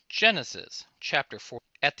Genesis chapter 4.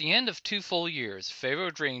 At the end of 2 full years,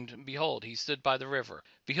 Pharaoh dreamed, and behold, he stood by the river.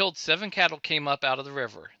 Behold, 7 cattle came up out of the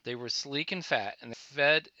river. They were sleek and fat, and they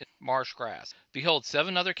fed in marsh grass. Behold,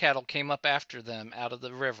 7 other cattle came up after them out of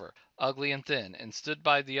the river, ugly and thin, and stood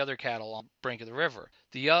by the other cattle on the brink of the river.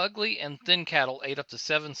 The ugly and thin cattle ate up the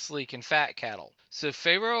 7 sleek and fat cattle. So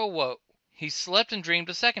Pharaoh awoke. He slept and dreamed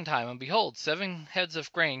a second time, and behold, 7 heads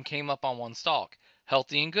of grain came up on one stalk,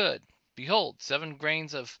 healthy and good. Behold, 7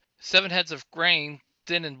 heads of grain,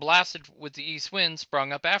 thin and blasted with the east wind,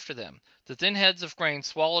 sprung up after them. The thin heads of grain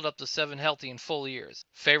swallowed up the 7 healthy and full ears.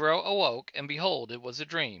 Pharaoh awoke, and behold, it was a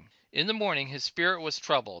dream. In the morning his spirit was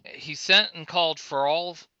troubled. He sent and called for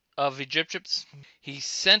all of Egypt's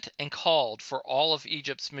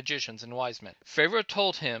magicians and wise men. Pharaoh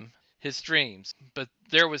told him his dreams, but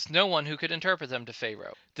there was no one who could interpret them to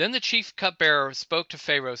Pharaoh. Then the chief cupbearer spoke to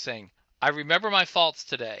Pharaoh, saying, I remember my faults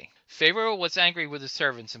today. Pharaoh was angry with his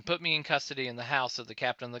servants and put me in custody in the house of the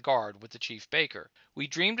captain of the guard with the chief baker. We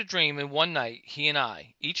dreamed a dream in one night, he and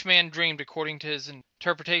I. Each man dreamed according to his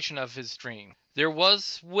interpretation of his dream. There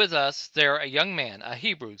was with us there a young man, a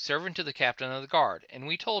Hebrew, servant to the captain of the guard, and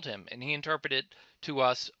we told him, and he interpreted to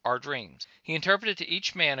us our dreams. He interpreted to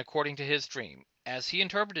each man according to his dream. As he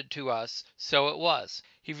interpreted to us, so it was.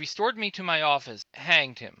 He restored me to my office,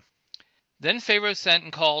 hanged him. Then Pharaoh sent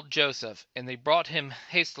and called Joseph, and they brought him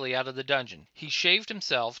hastily out of the dungeon. He shaved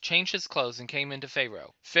himself, changed his clothes, and came in to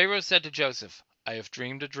Pharaoh. Pharaoh said to Joseph, I have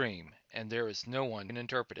dreamed a dream, and there is no one who can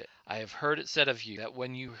interpret it. I have heard it said of you that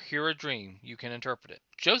when you hear a dream, you can interpret it.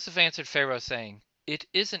 Joseph answered Pharaoh, saying, It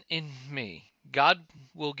isn't in me. God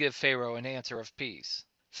will give Pharaoh an answer of peace.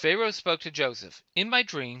 Pharaoh spoke to Joseph, In my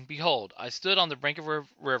dream, behold, I stood on the brink of a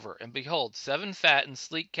river, and behold, 7 fat and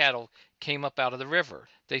sleek cattle came up out of the river.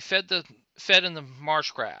 They fed in the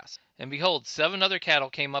marsh grass. And behold, 7 other cattle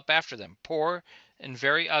came up after them, poor and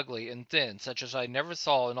very ugly and thin, such as I never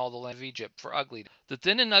saw in all the land of Egypt for ugliness. The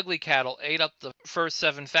thin and ugly cattle ate up the first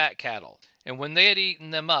 7 fat cattle. And when they had eaten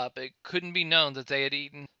them up, it couldn't be known that they had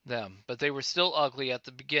eaten them, but they were still ugly at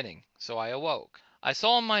the beginning. So I awoke. I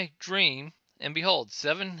saw in my dream, and behold,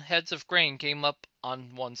 7 heads of grain came up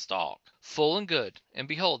on one stalk, full and good. And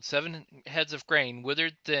behold, 7 heads of grain,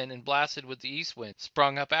 withered, thin, and blasted with the east wind,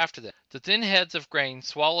 sprung up after them. The thin heads of grain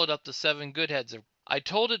swallowed up the 7 good heads of grain. I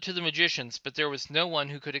told it to the magicians, but there was no one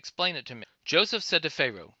who could explain it to me. Joseph said to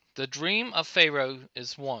Pharaoh, The dream of Pharaoh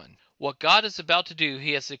is one. What God is about to do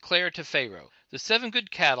he has declared to Pharaoh. The 7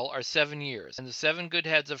 good cattle are 7 years, and the 7 good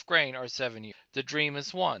heads of grain are 7 years. The dream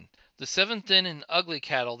is one. The 7 thin and ugly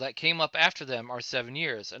cattle that came up after them are 7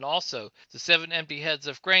 years, and also the 7 empty heads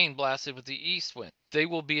of grain blasted with the east wind. They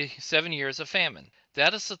will be 7 years of famine.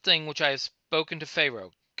 That is the thing which I have spoken to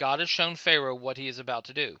Pharaoh. God has shown Pharaoh what he is about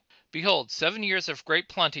to do. Behold, 7 years of great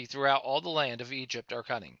plenty throughout all the land of Egypt are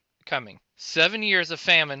coming. 7 years of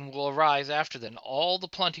famine will arise after them. All the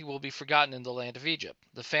plenty will be forgotten in the land of Egypt.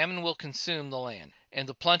 The famine will consume the land, and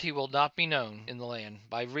the plenty will not be known in the land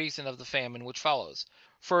by reason of the famine which follows,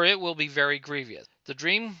 for it will be very grievous. The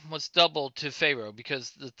dream was doubled to Pharaoh,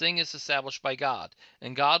 because the thing is established by God,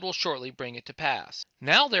 and God will shortly bring it to pass.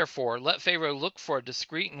 Now therefore let Pharaoh look for a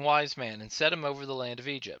discreet and wise man, and set him over the land of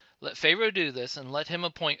Egypt. Let Pharaoh do this, and let him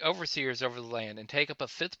appoint overseers over the land, and take up a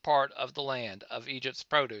 5th part of the land of Egypt's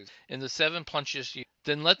produce in the 7 plenteous years.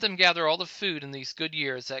 Then let them gather all the food in these good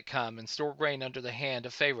years that come, and store grain under the hand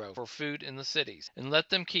of Pharaoh for food in the cities, and let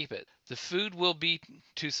them keep it. The food will be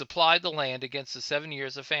to supply the land against the 7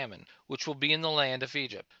 years of famine, which will be in the land of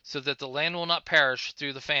Egypt, so that the land will not perish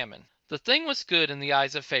through the famine. The thing was good in the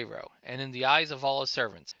eyes of Pharaoh, and in the eyes of all his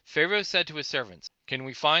servants. Pharaoh said to his servants, Can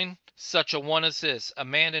we find such a one as this, a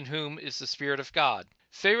man in whom is the Spirit of God?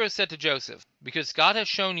 Pharaoh said to Joseph, Because God has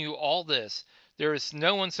shown you all this, there is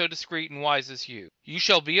no one so discreet and wise as you. You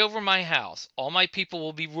shall be over my house. All my people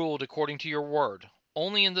will be ruled according to your word.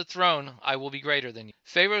 Only in the throne I will be greater than you.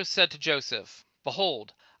 Pharaoh said to Joseph,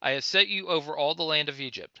 Behold, I have set you over all the land of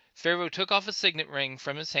Egypt. Pharaoh took off a signet ring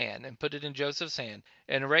from his hand, and put it in Joseph's hand,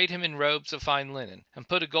 and arrayed him in robes of fine linen, and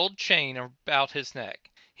put a gold chain about his neck.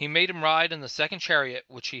 He made him ride in the 2nd chariot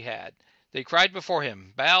which he had. They cried before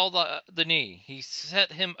him, Bow the knee. He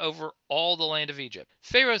set him over all the land of Egypt.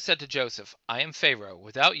 Pharaoh said to Joseph, I am Pharaoh.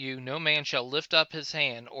 Without you no man shall lift up his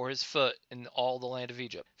hand or his foot in all the land of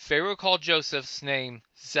Egypt. Pharaoh called Joseph's name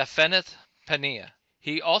Zaphenath-Paneah.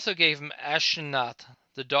 He also gave him Asenath,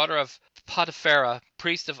 the daughter of Potipharah,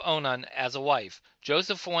 priest of Onan, as a wife.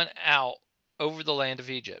 Joseph went out over the land of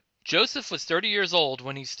Egypt. Joseph was 30 years old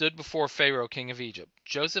when he stood before Pharaoh king of Egypt.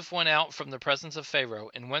 Joseph went out from the presence of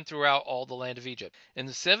Pharaoh, and went throughout all the land of Egypt. In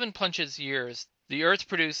the 7 plenteous years the earth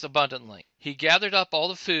produced abundantly. He gathered up all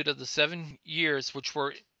the food of the 7 years which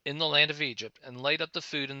were in the land of Egypt, and laid up the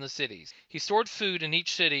food in the cities. He stored food in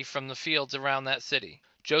each city from the fields around that city.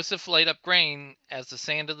 Joseph laid up grain as the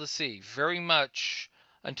sand of the sea, very much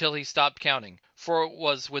until he stopped counting, for it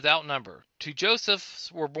was without number. To Joseph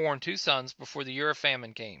were born two sons before the year of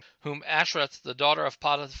famine came, whom Ashtoreth, the daughter of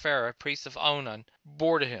Potiphar, priest of On,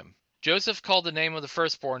 bore to him. Joseph called the name of the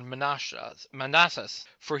firstborn Manasseh,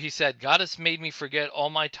 for he said, God has made me forget all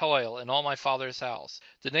my toil and all my father's house.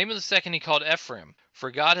 The name of the second he called Ephraim, for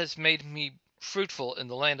God has made me fruitful in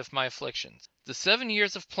the land of my afflictions. The 7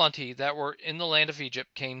 years of plenty that were in the land of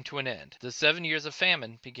Egypt came to an end. The 7 years of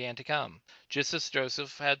famine began to come, just as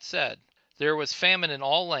Joseph had said. There was famine in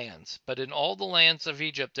all lands, but in all the lands of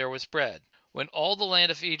Egypt there was bread. When all the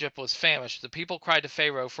land of Egypt was famished, the people cried to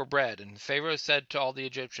Pharaoh for bread, and Pharaoh said to all the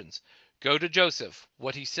Egyptians, Go to Joseph.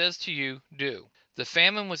 What he says to you, do. The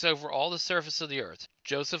famine was over all the surface of the earth.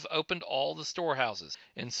 Joseph opened all the storehouses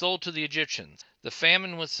and sold to the Egyptians. The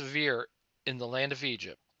famine was severe in the land of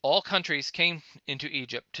Egypt. All countries came into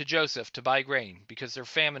Egypt to Joseph to buy grain, because their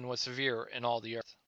famine was severe in all the earth.